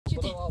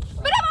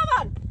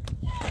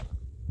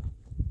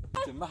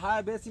من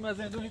هر بیسیم از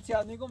زندون هیچ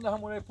یاد نگم ده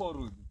همونه پر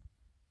روی بود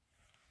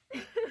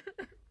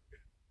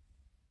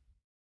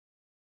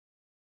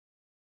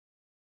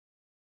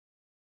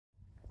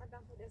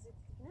آدم بود از این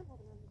نه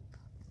بودم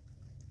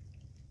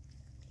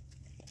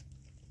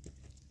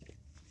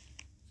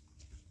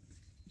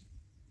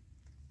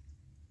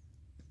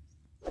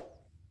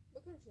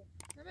بکن شو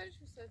نبرش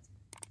بسات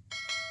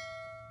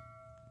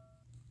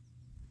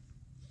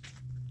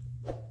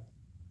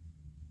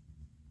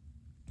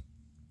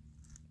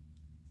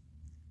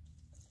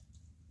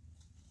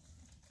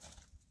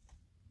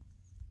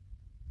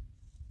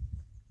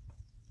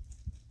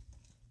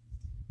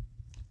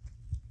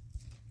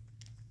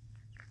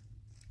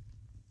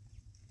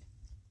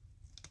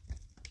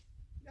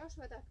بیاش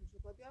و دکن شو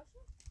با بیاشو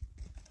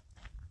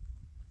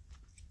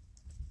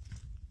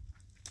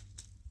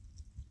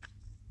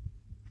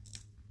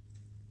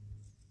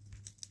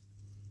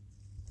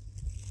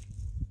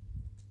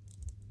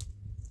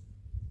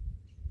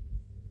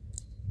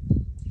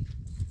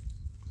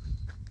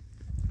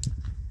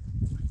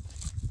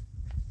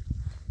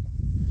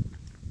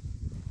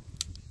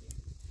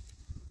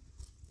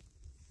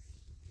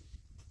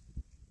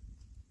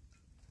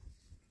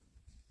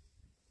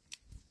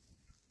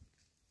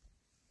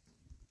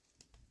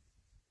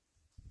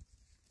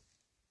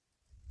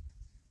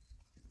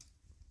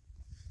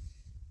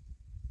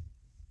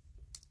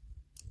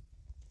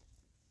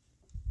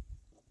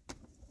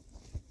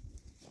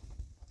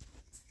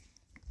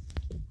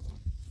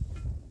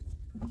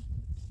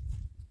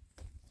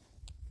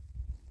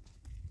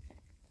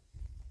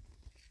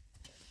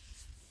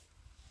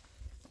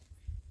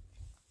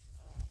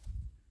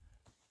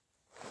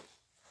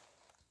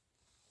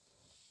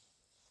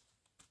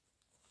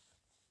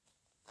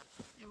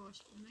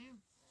yavaş olmuyor.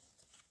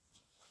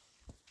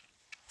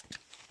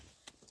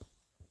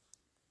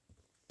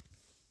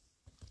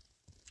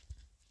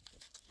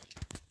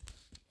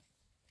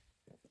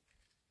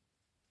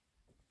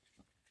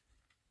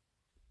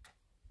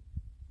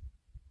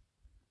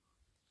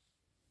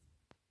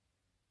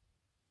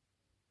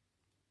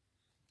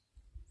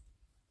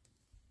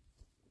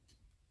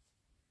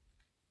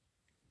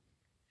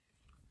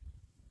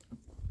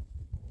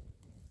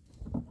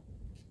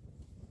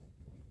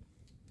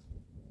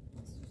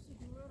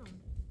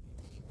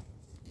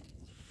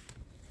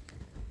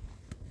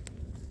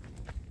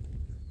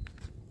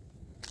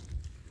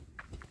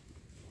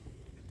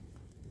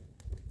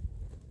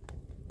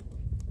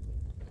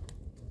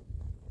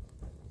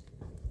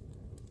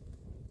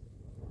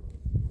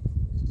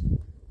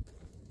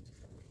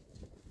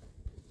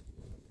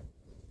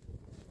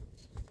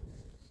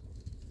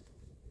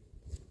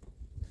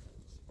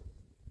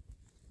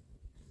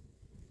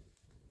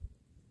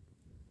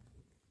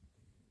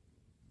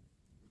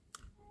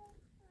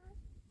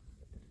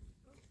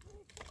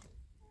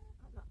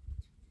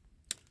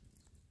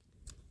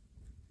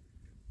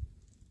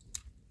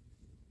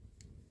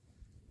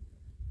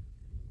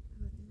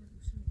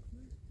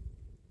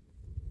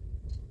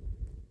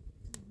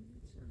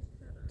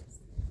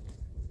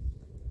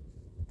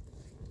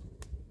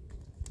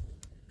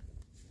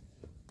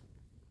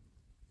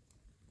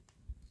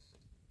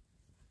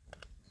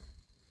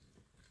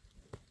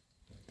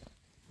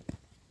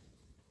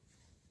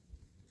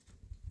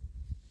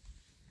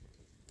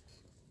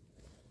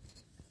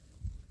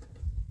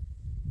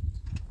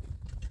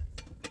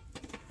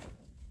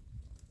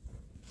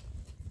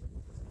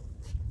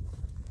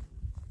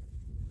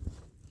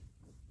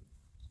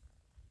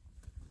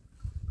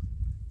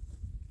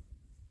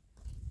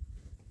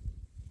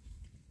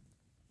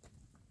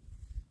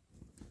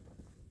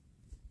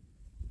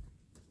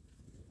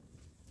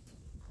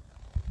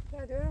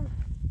 Hadi.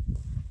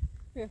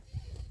 Hier.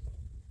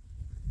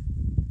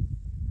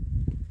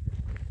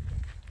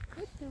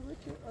 Bitte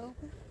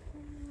open.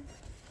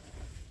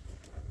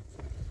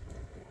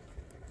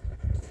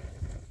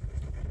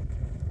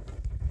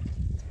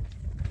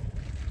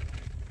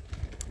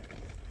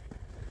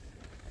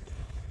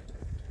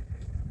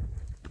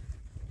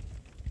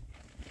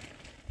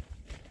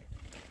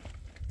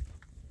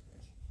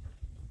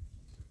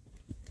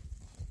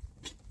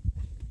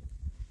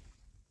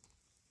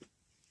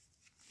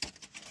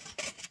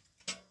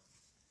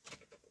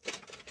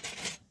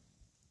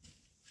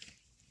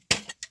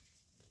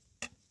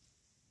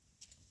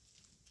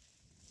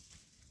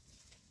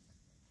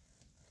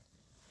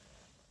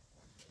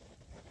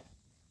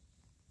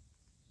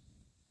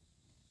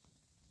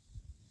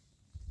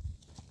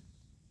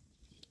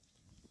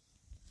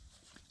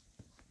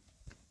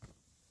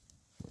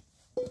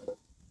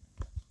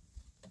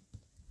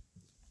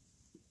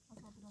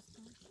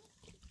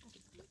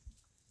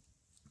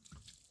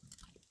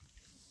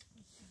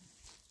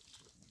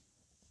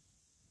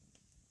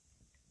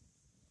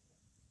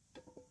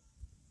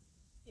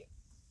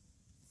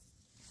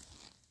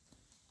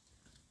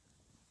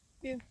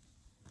 بیا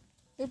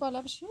بیا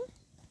بالا بشین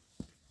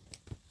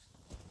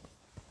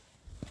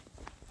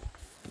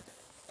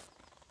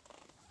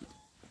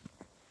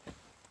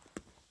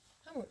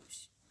همون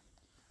بشین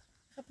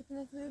خب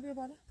بتونید بیا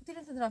بالا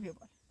بتونید تدرا بیا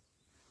بالا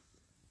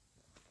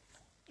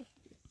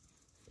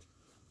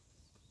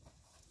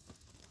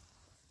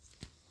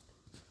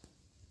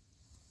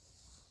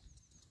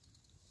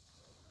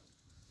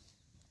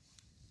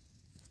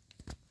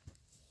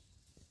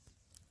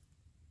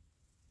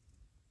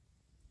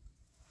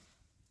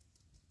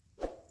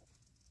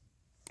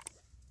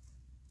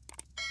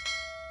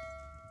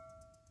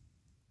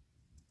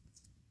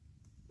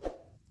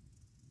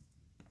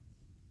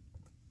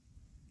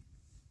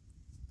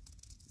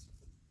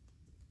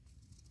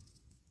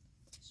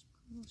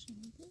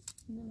şimdi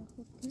ne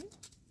bakayım.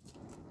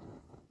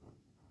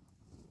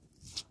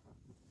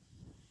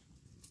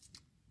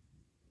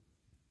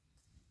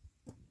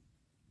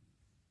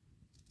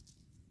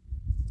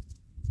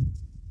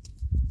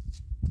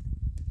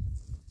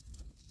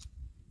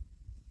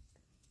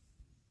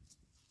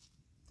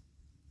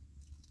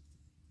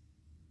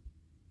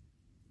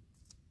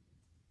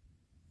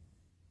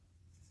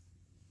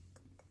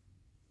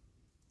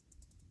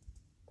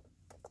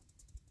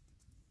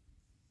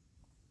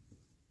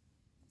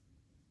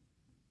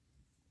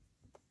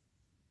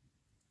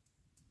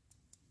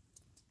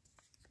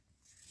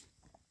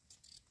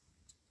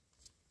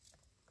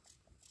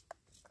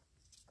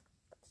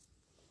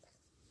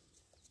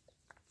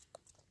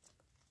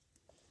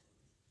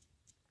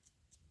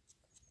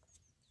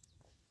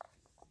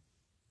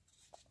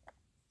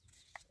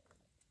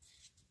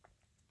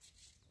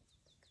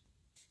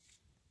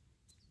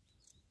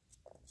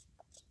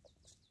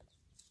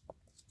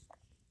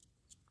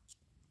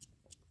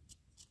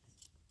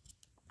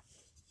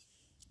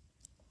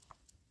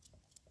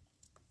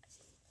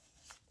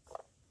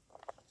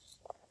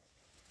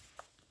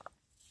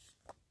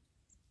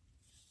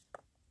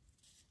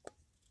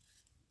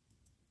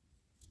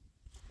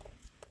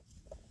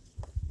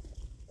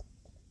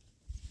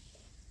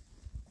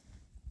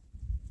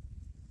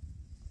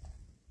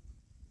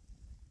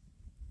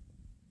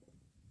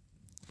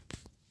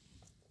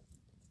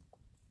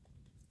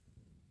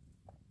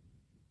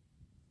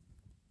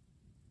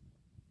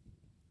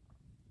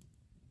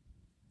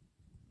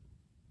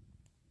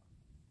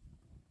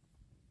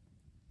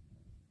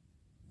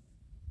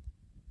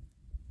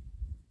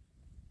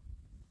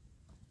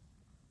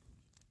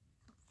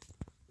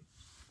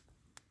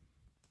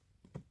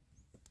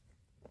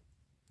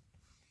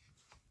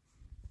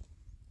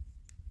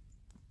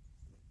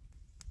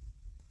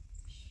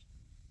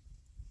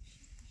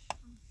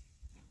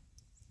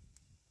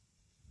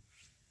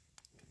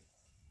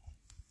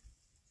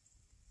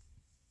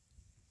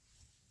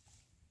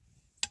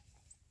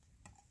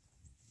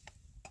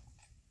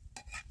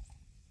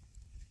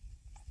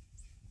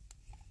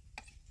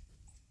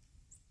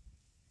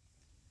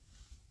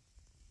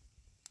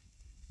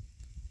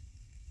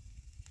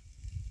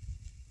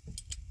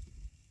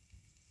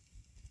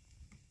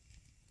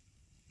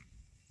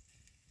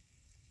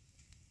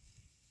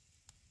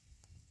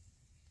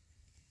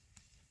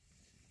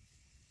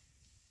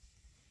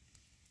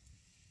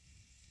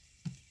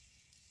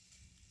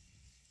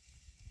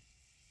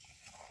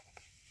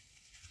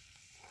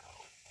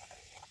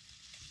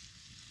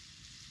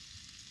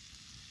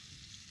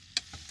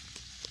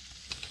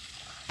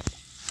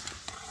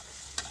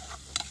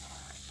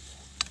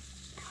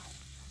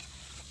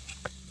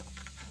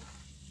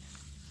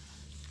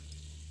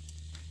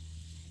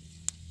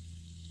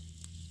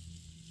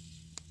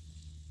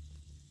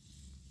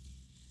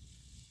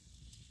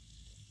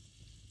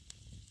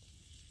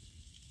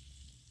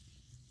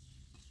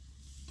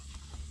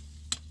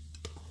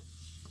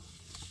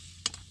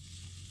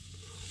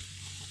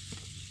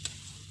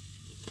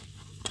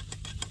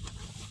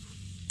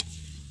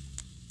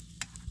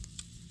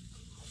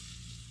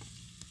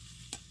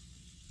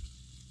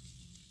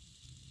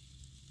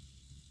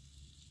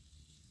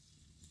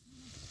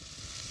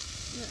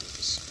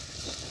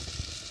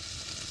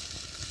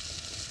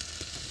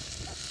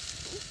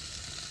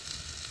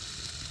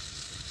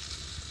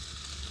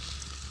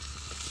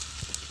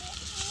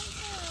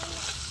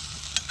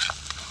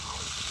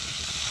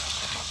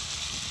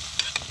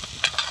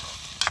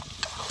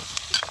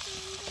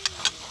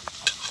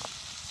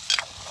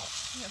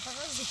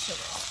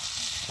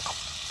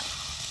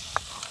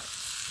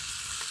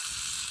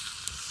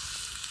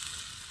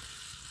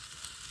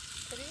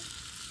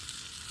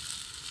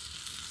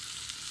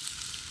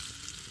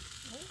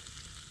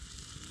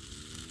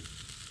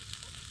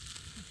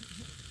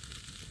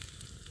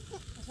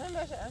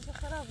 عشان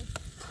خرابي.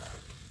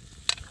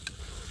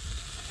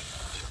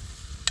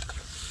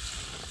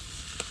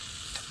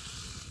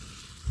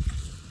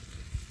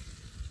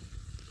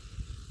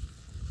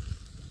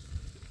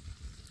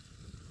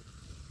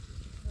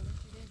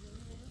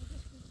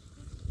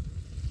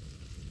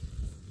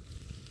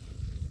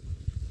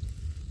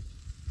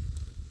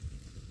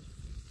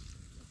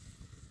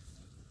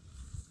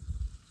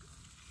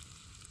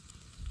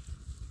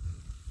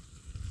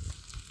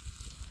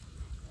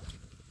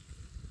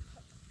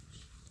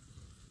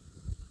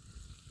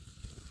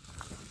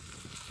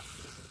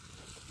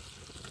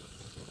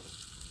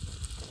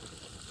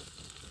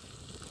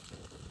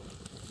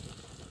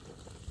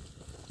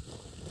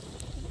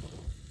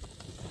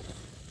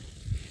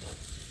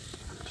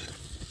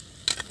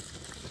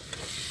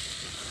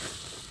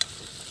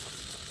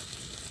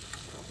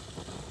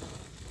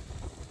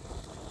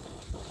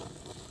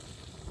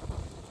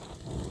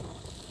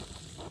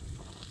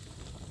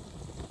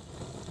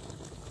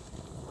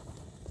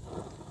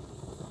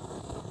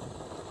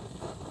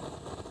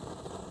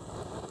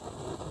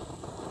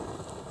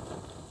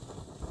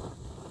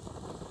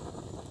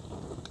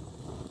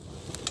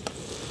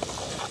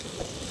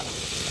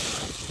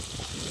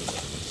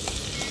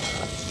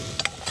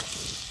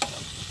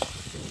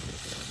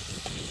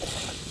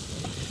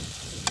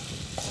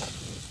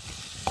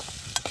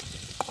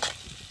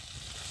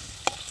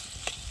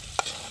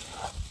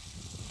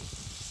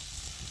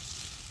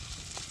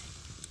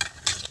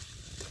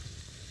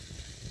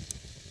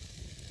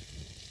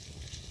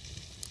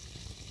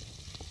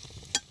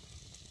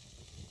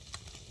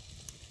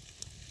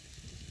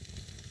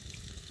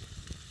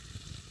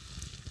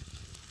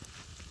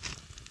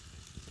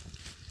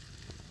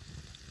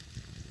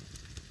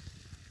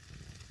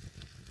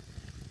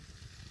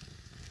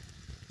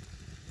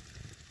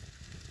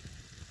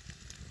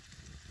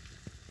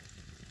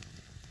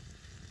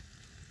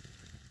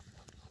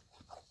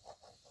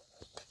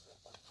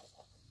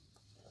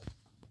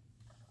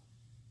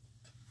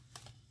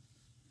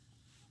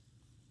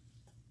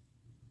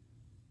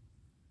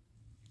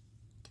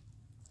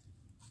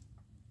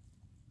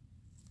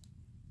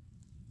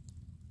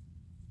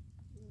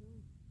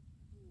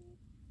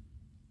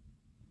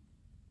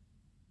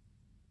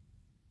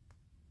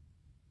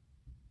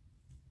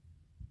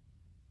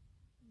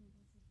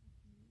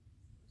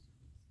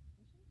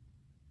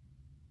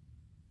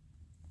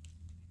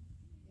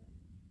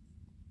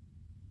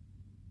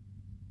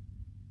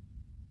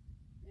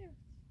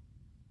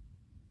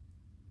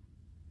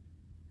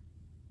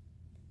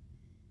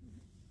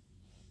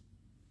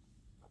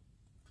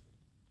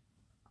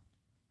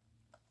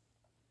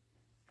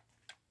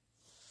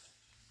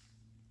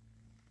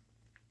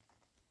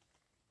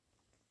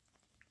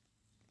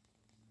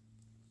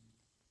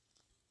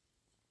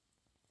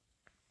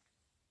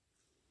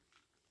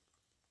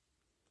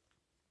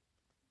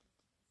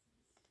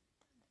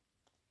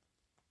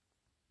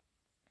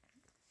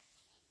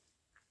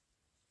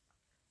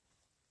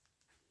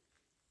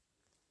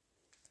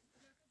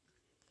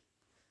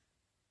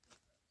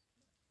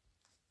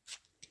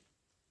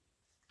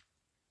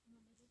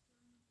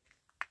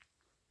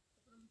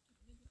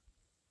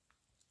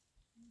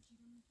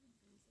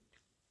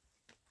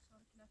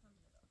 هم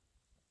ندارم.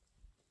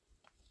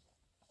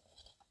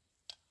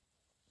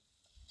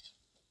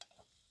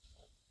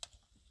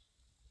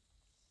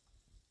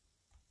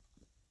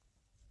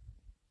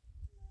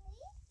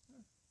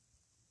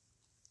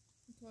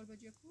 torba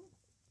de cu.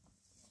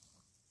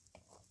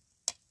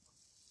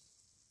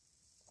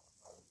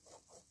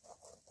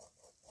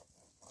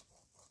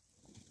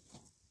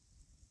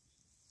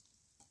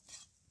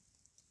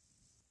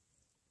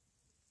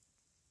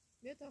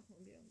 بیا تا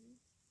کن بیام.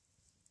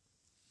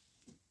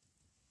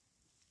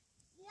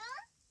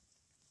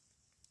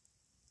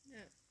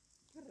 نه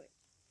پره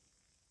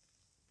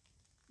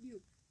بیو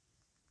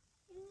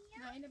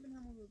نه اینه بین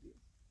همون رو بیو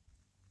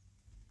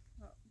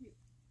ها بیو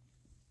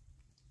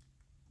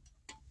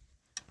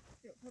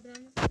بیو پا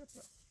برم نستا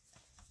پا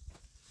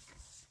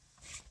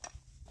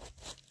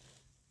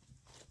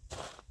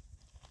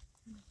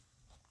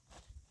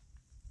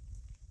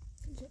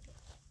اینجا پا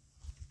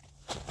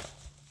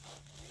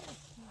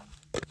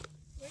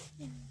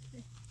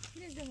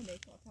اینه جا هنده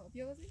پا تا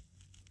بیا بازی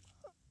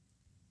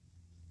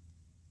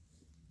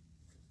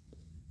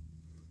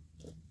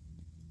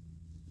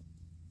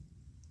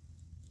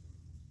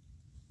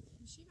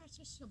میشی بر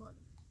چش شباله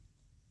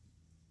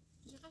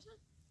میشه قشن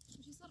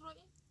میشه سر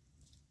رایی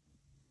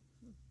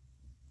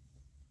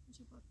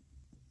میشه پا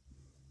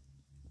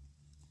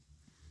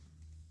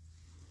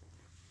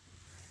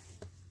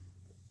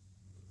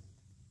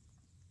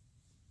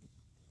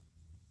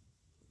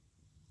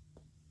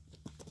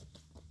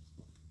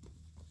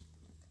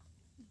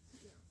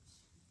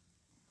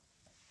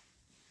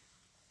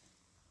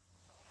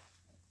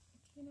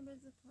اینه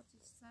بلزه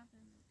پاتیش سرده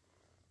اینه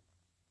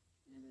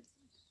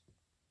بلزش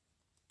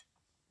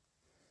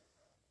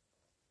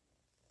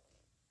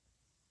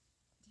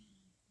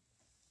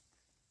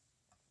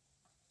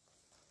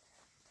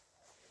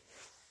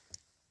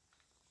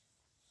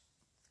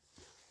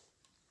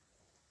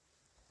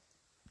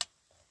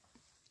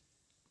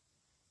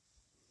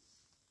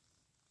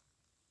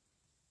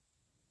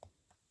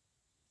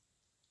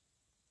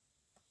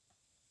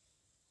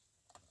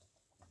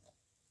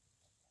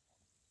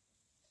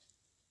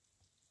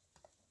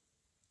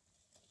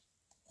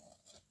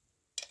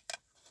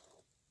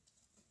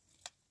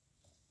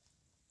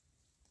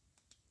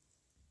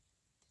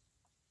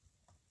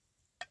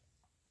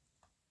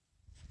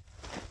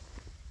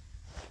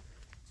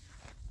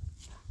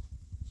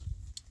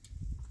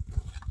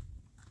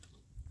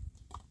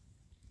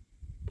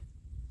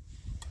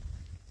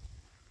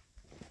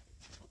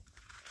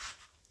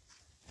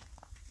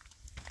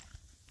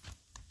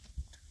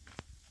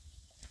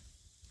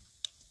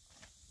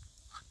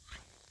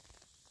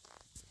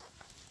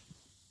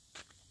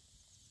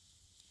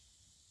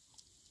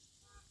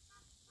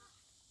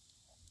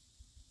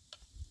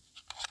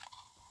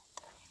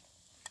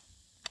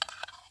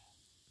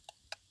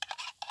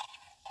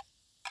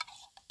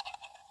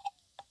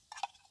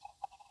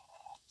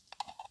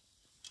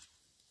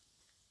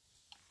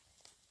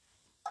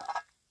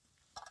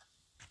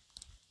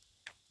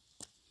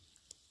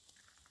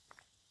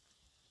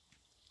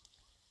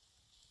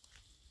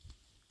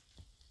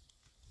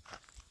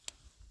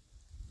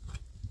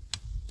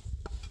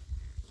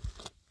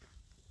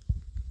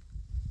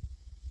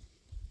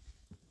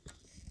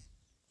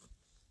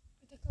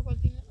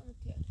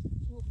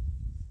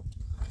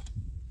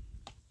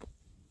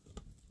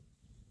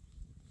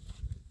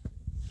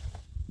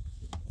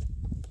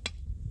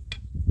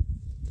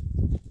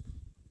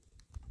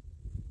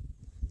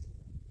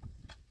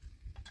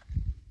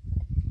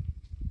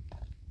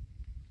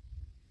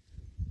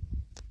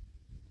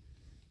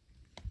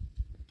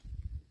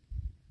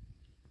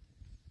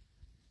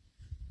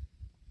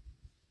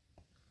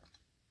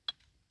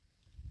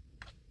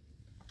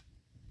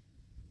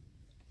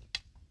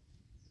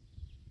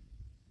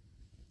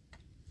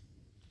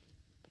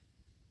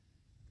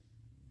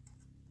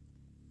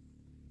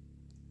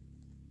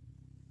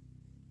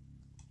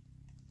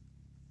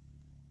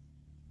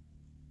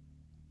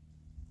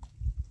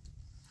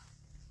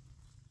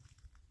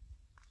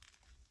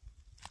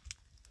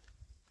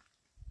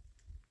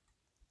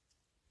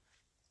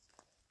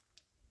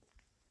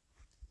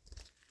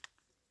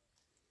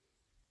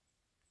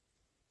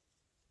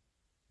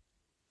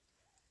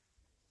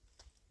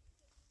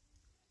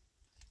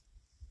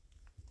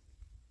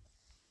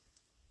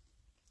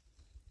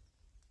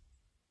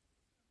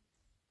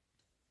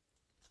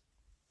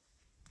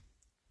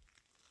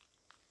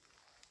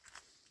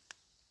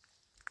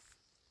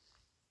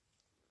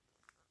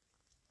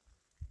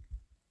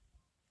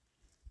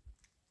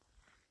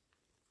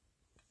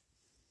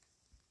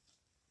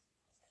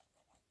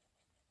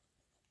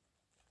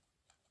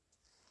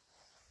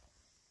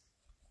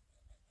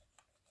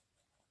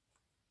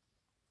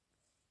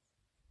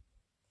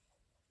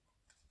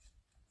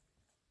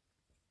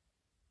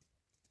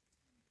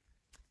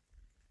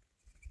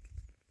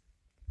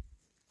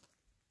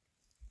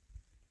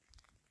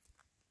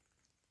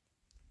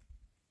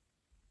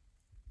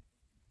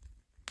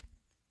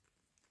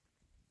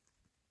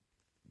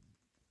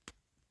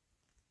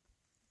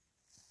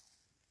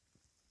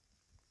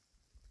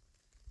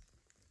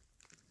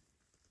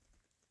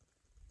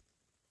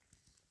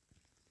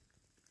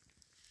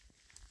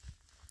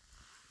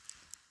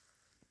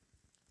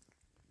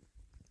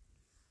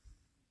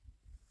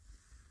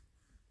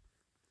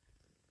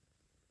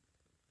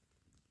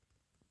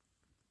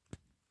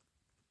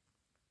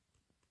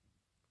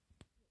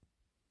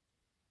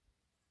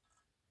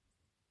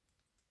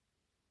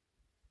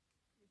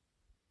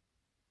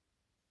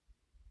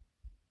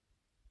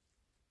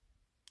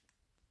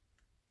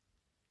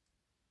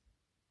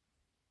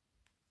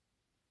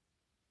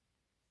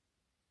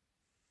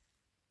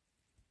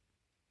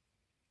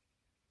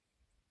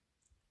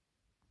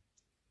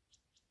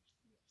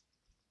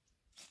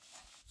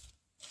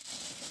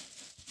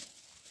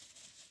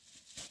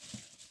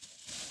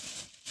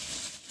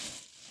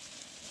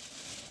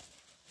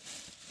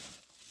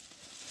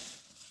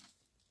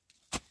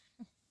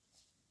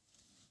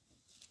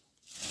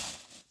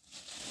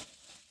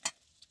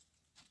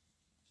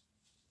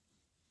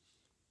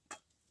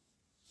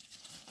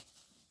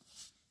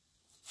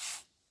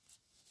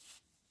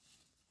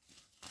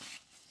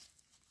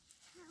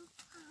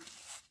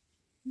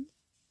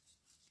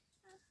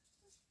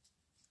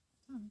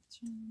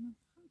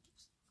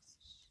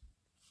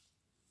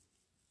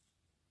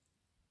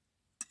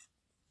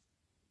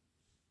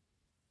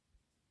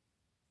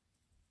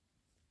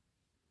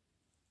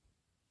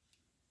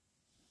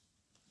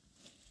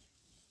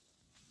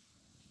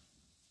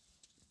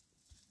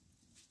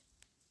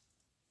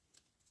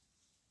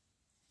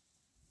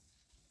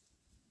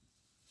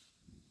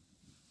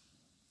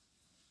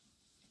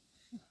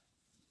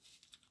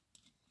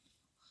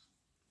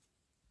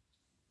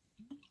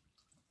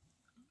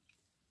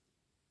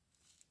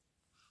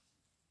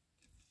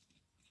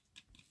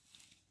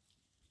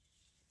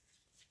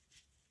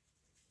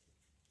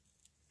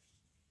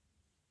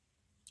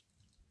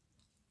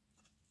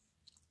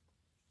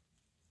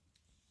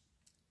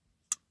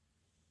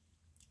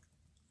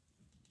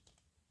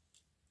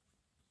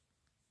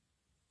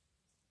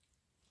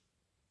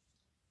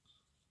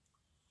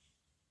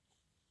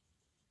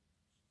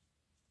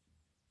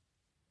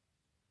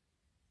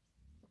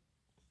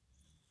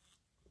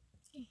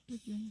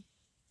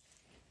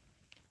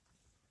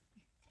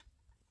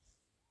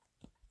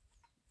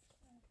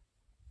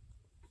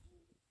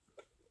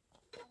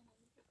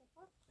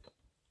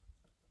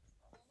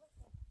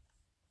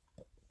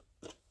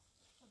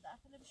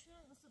داخل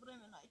بشوي نصبري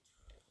من نايت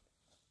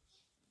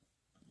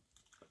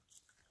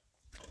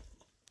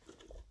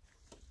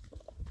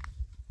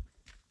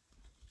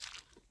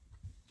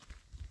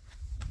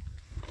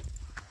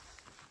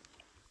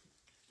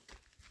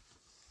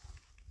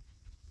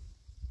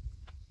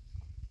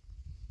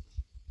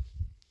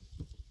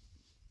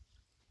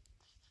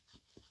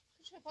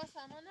شفا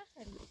سامان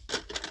نخرید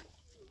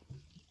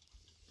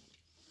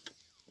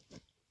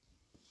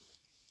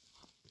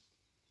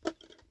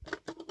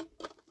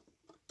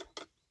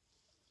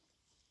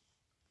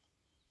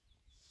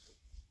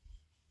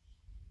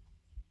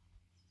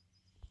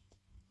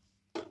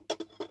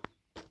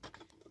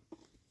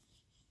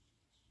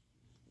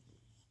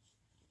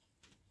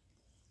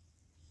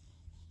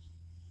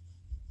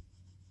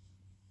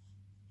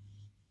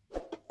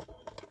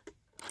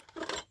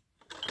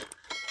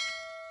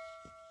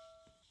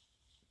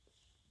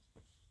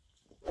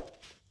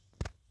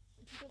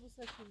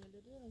Saçını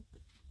veriyorum.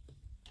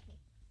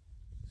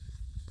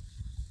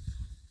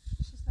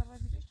 İşte sabah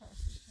bir iş var.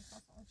 İşte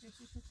sabah bir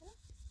iş var.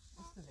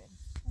 Nasıl verin?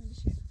 Ben bir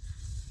şey.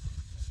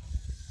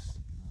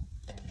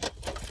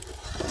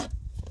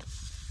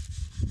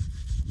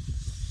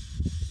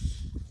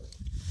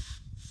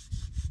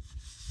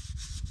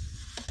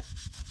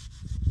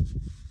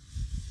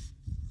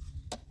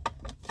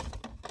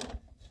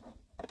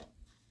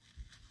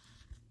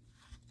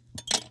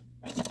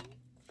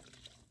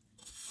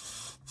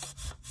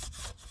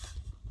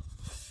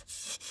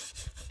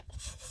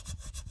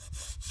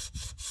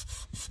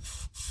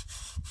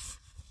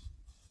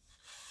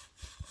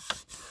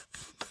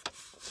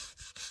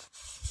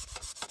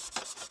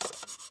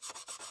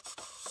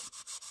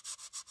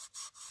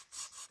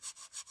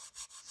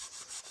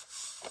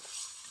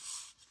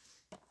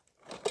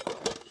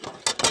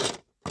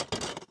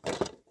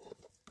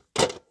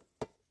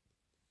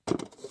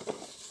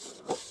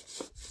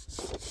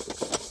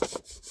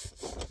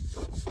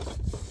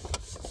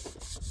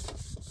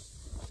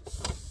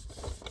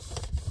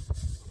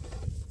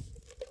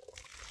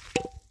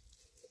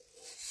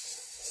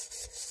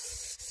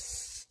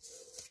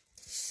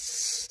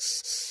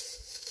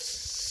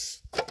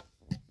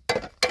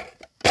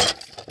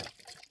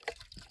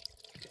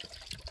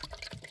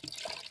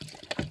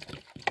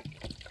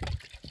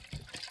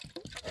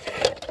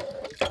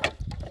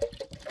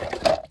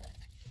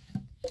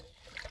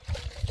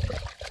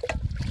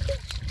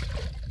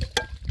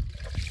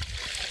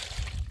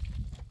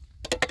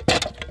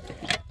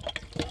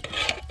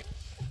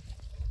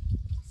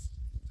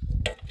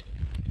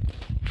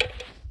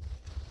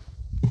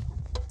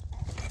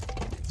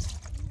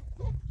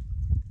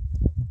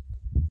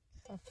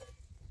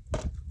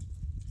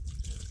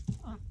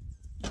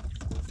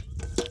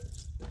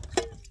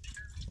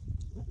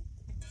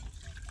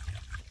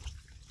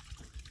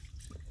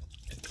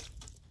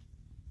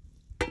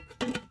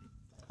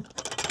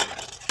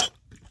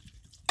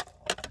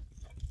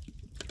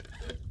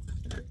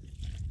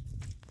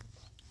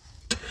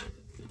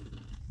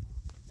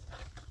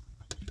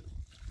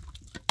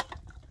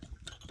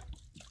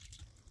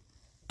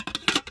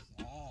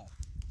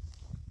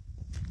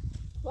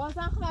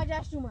 بازم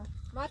خواهجش اومد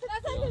ماتن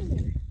ازن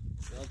نمیده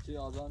یا چی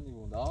آزان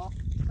نیمونده ها؟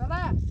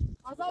 بابا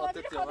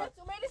آزاده بیری خودت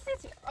اومدی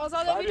سیچی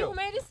آزاده بیری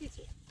اومدی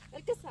سیچی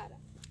الک سره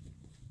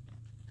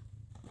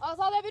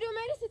آزاده بیری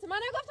اومدی سیچی من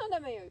نگفتم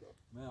دمه یایرو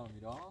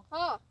میرا؟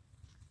 ها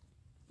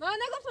من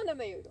نگفتم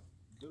دمه یایرو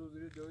دو روز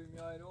دیگه دوی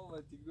میایرو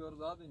و تیک بیار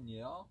زاده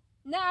نیا؟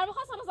 نه عربی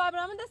خواستم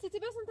زبرامون ده سیتی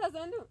بیسن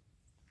تزندون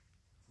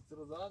سیتی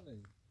رو زاده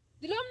نی؟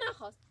 دلم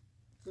نخواست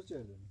تو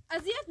چه دنی؟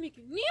 اذیت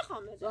میکنی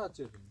نیخوام بده زاد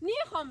چه دنی؟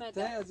 نیخوام بده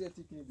ته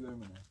اذیتی کنی بیار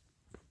منه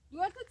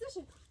دوالت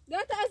چشه؟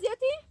 دوالت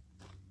اذیتی؟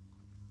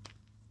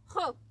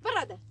 خب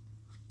براده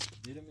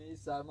میرم این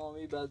سرما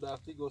می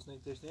بدبختی گسنه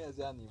تشنه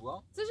اذیت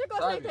نیوا چشه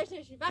گسنه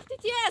تشنه وقتی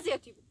تیه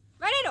اذیتی بود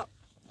ولی رو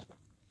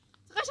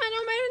قشنگ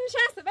اومدی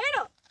نشسته ولی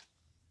رو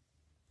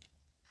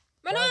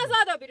من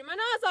آزادا بیرم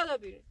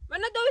من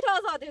دویت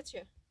آزاده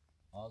چه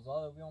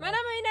آزاد بیام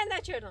منم اینه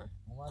نچردم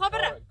خب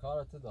برم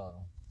کارت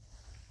دارم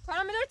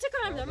کارم میدار چه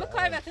کارم دارم من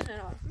کار بهتر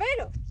ندارم ولی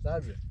رو سر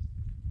بیا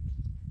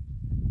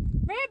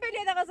ولی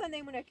بلیه دقیقه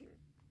زندگی مونه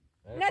کنیم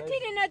نه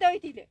تیله نه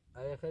دویتیله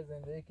اگه خیلی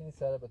زندگی کنی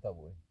سر بتا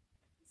بوی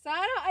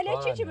سارا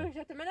علی چی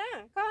برشته من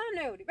نه کارم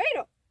نیوری ولی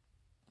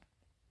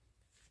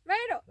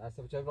رو دست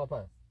بچه را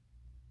پس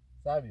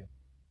سر بیا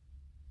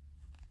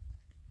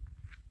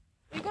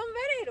میگم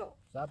ولی رو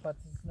سر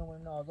پتیس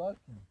نمونه آزاد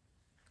کنی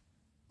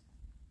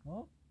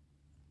ها؟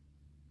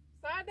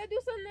 ساعت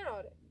دوستان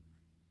نراره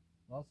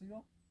راستی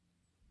رو؟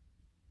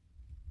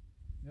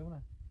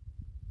 ببینه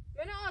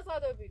من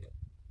آزاده بیرم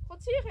خود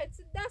چی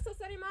خیلی دست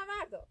سری من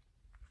ورده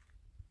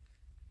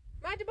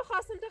من جا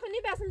بخواستم تخنی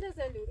بسن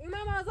تزندور این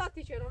من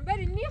آزادی چرم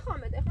بری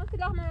نیخوامد اخوان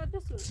تلاق من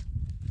بسون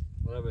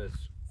برو بس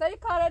سری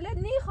کارالت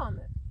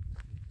نیخوامد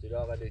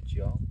تلاق علی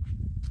چیا؟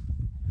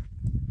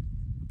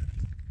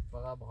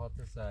 فقط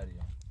بخاطر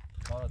سریا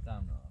کارت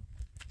هم ندارم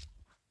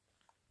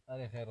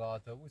آره خیلی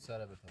راحته بود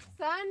سر بتونم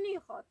سر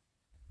نیخواد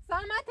سر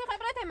من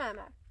خبرت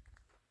ماما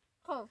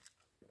خب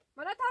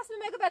من تصمیم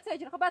بگو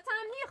بتاجر خب بتام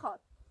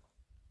نیخواد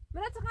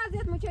من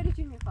قضیت مچری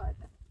چی میخواد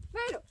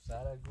برو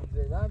سر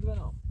گونده درد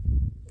بنام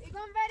ایگم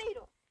بری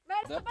رو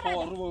ده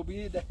پارو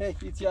بی ده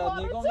هیچ یاد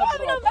نگم ده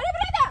برو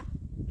برده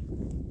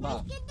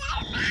ما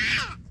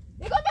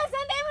ایگم به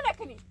زنده ایمون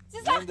نکنی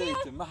چی زنده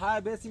ایتم من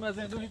هر بیسیم از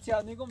زندون هیچ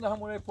یاد نگم ده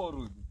همونه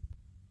پارو بی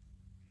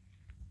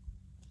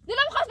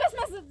دلم خواست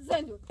بسیم از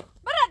زندون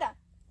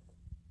برده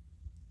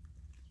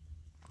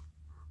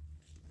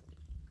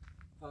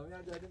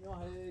فهمیدم جدیم یا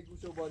هی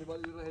گوش و باری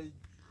رو هی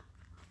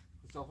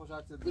خوش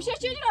هر گوشه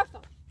چی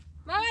رفتم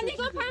من دیگه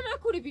پایما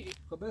کوری بیری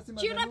خب بسیم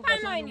چی رو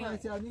پایمایی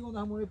هیچ یاد نگم ده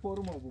همونه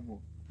پارو ما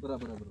بومو برا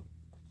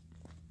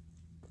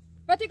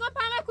باتیگو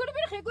پایما کوری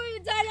بیری خیلی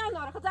جریان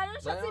داره خب جریان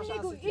شاسی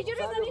میگو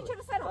اینجوری زنی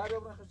چرا سرم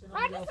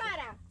هر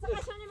سره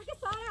سقاشانی میگه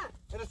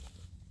ساره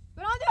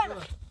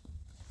برادر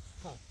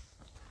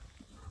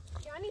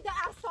یعنی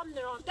ده اصلا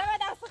نرم ده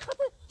اصلا خود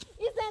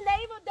این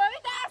زندگی بود ده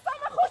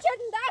اصلا خود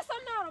شدیم ده اصلا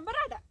نرم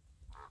برادر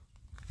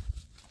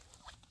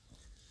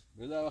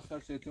بده آخر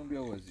شیطون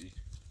بیا وزیر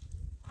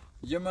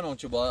یه من اون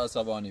چه باید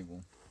عصبانی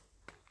بوم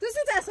تو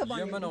سیت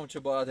عصبانی یه من اون چه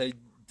باید هی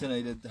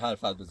تنهید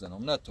حرفت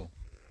بزنم نه تو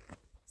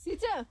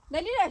سیته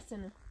دلیل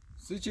هستنه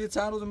چه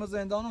چند روز من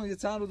زندانم یه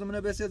چند روز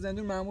من بسیار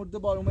زندون مامور ده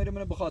بار اومد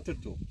من به خاطر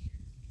تو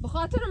به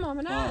خاطر ما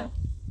نه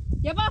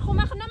یه بار خو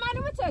مخ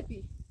معلومه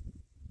تاپی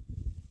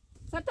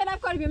سر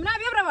طلبکاری بیم نه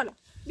بیا برو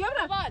بیا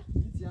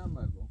برو هیچ هم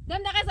مگو دم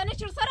دقیقه زنی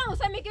چرا سرم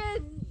واسه میگه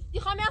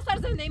دیخوام سر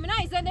زندگی من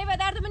نه زندگی به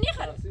درد من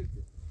نمیخوره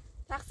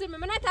تقصیر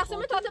من نه تقصیر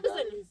من تاته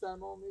بزنی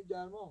سرما می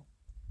گرما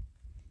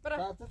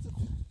برو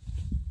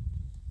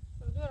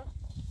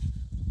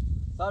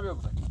سر بیا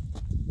برو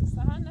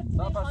سهان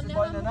نت پس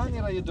باید نه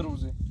نیره یه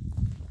دروزی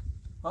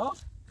ها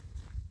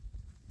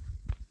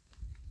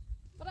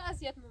برو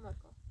اذیت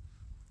ممکن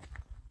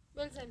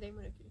بل زندگی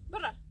من کی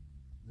برو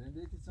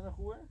زندگی کیسه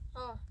خوبه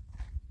ها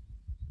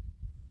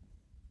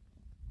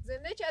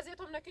زندگی چه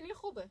اذیت هم نکنی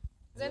خوبه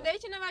زندگی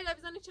چه نوید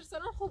بزنی چه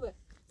سران خوبه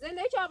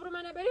زندگی چه ابرو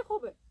من بری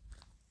خوبه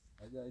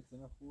اگه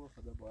ایتونه خوبه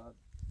خدا باید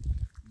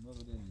ما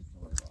بدیم نیست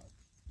باید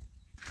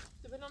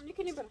تو بنام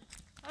نکنی برو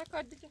هر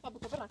کار دیگه خواب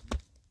برو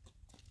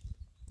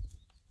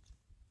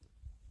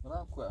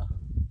برام کوه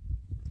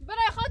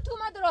برای خواهد تو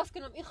ما درست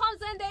کنم این خواهم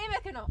زندگی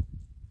بکنم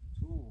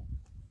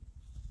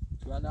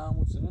تو انا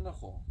همون سنه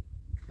نخوا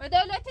و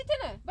دولتی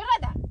تنه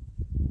برده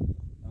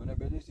امونه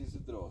بدش دیسی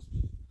درست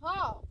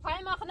ها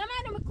پای ما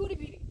نمانم کوری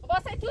بیری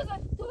واسه تو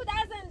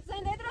در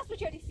زندگی درست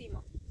بچری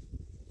سیما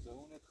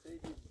زهونت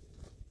خیلی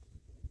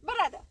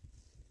برده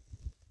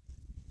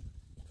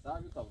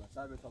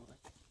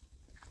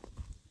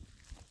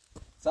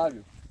سر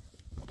بیو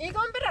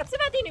ایگان برد چه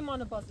بدینی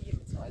مانو بازی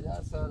میتونه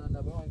اگه سر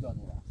نبه این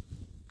دانیره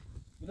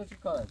بینه چی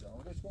کار اجا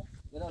اونش کن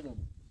یه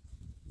ندونی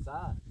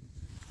سر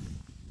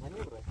منی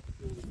بره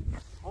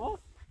ها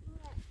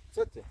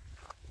سته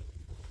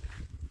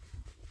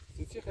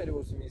چی خیلی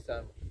بسو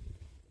میستم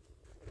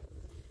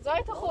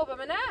زایت خوبه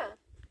منه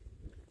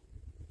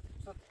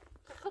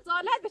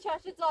خجالت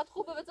بچرشید زاد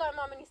خوبه به جای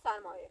ما منی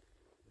سرمایه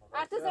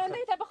ارت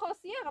زندگی تا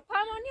بخواستیه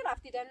پامانی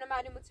رفتی دم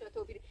معلومه چه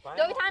تو بیری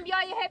دویت هم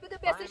بیای هی بده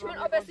بسش من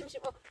آب بسش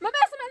من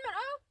بس من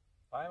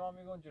پای ما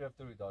میگن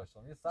گرفتاری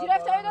داشتم یه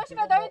گرفتاری داشتی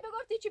و دوید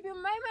بگفتی چی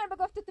بیوم من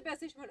بگفتی تو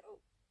بسش من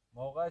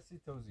موقع سی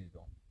توضیح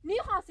دم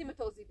نیخواستیم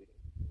توضیح بدی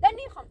ده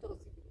نیخوام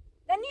توضیح بدی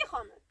ده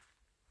نیخوام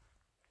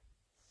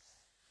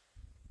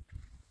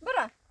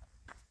برا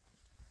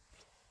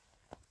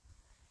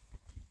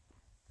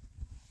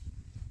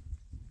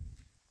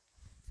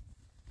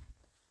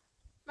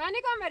من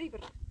نگام بری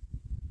برا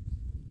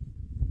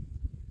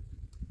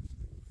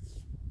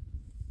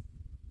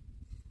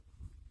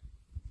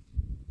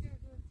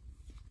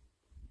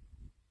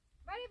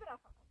بری برا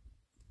فقط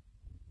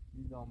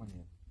این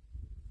دامنیه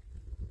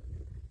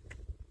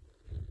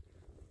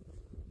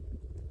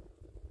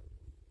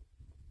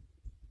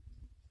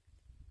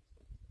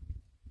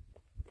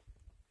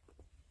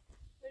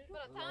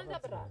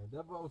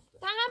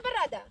تمام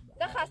براده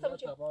ده خواستم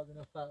چه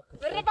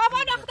بره بابا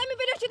نخته می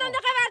بلوچی دم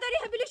دقیقه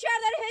برداری بلوچی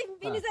برداری هی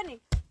بینی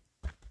زنی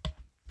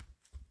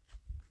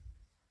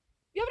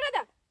بیا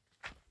براده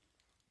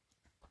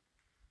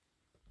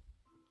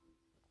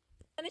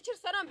انا چر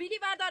سرم بیلی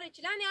برداری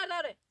چلان یار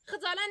داره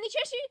خجالت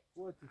نیچشی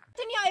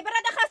تنیای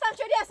براده خواستم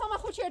چری اسما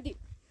خود چردی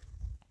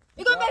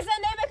میگم به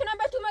زنده بکنم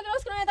به تو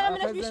مدرس کنم ادامه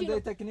منش بیشین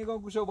زنده تکنیکو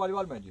گوشه و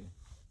والیبال مجی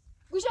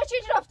گوشه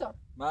چیج رفتم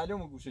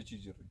معلومه گوشه چی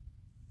جوری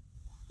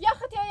یا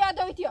خطیا یا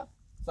دویتیا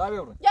صاحب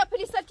برو یا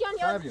پلیساتیان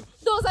یا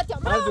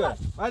دوزاتیان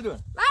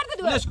مرد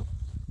دو لشکو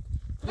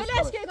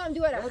بلش که گم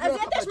دوره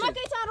ازیتش ما که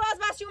چند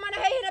روز بس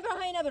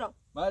من هی نبرم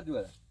مرد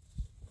دوره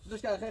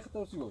لش که خیلی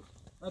خطا سیو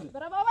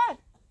برا بابا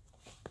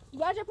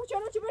باجه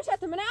پوچانو چی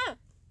برشت منه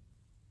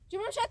چی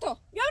برشت تو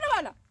بیا نه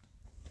والا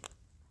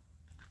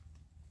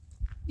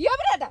بیا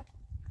براده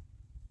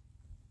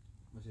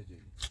باشه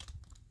جی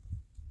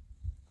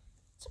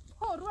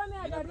ها رو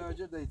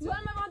می دو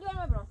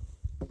ما برام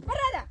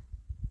براده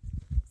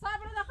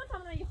صبر داخل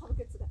تمام یه خوب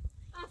کتسه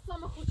اصلا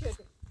ما خوب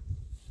شده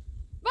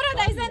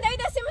براده زندگی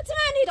دستیم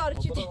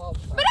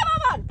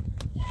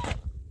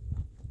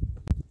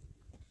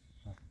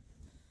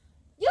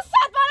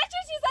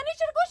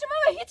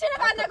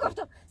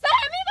نگفتم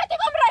سرمی و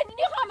دیگم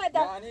رای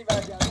نخوامدم یعنی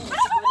برگردم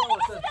بلا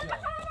وسط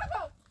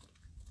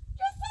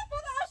جسد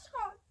بود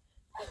عشقان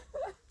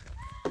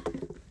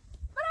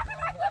برا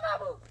فقط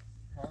دمامو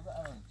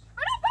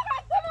برا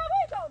فقط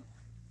دمامویدم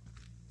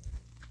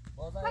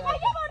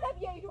فقط یه بار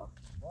نبیایی رو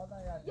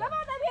یه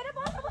بار نبیاره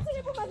باز هم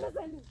سنی بود من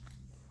نزنی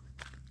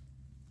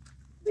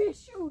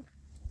بیشور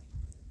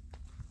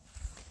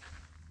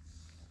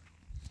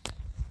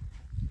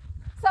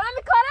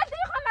سلامی کارش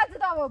نمیخوام مزه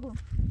داوا بود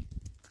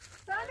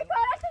سلامی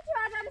کارش چی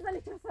برده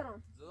میزنی چه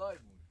سرم زلای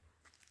بود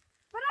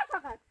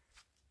برا فقط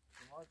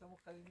شما تمو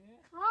خریدی؟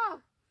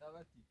 ها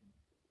دعوتی کنی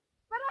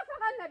برا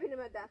فقط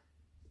نبینم در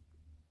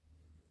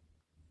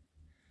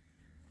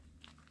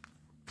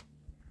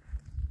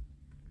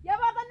یه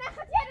بار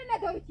نخط یه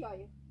نداویت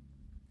یایی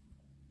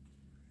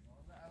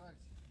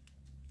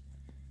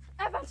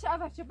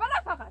اول چه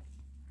برا فقط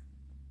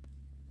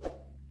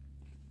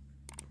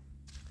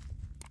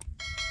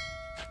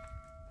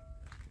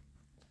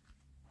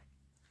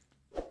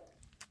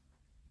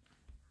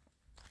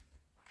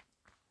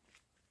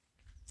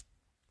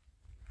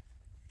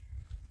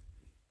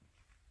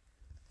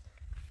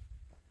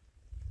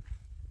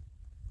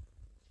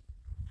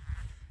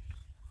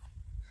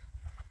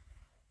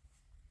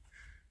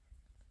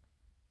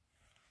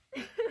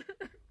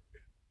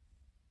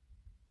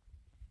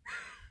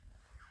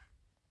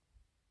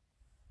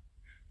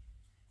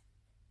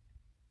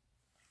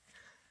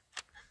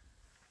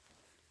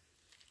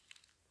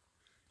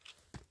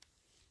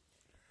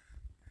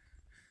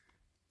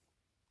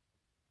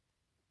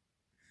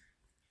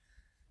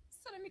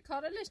سلامی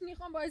کارلش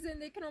نیخوام باید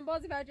زندگی کنم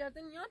بازی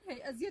برگردن نیان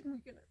هی اذیت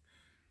میکنم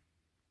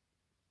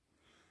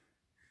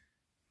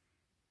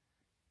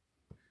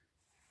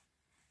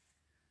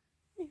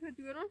میگه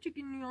دیگران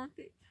چکی نیان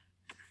تی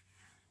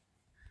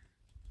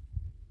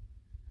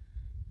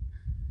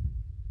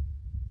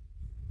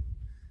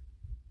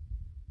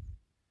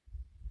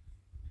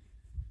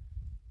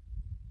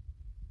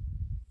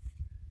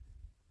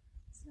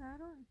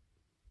سران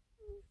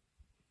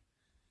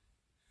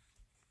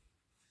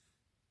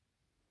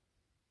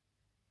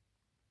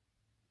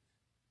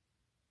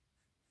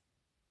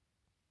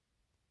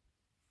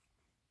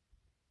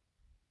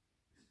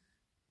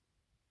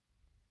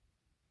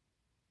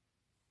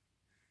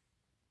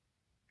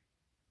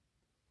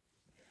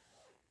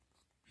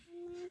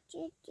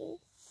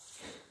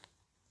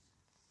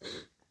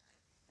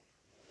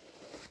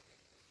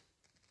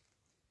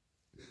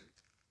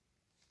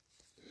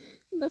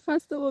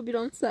بخسته و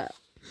بیران سر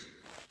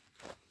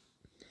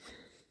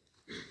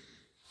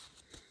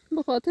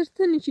بخاطر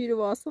تنی چیرو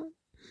واسم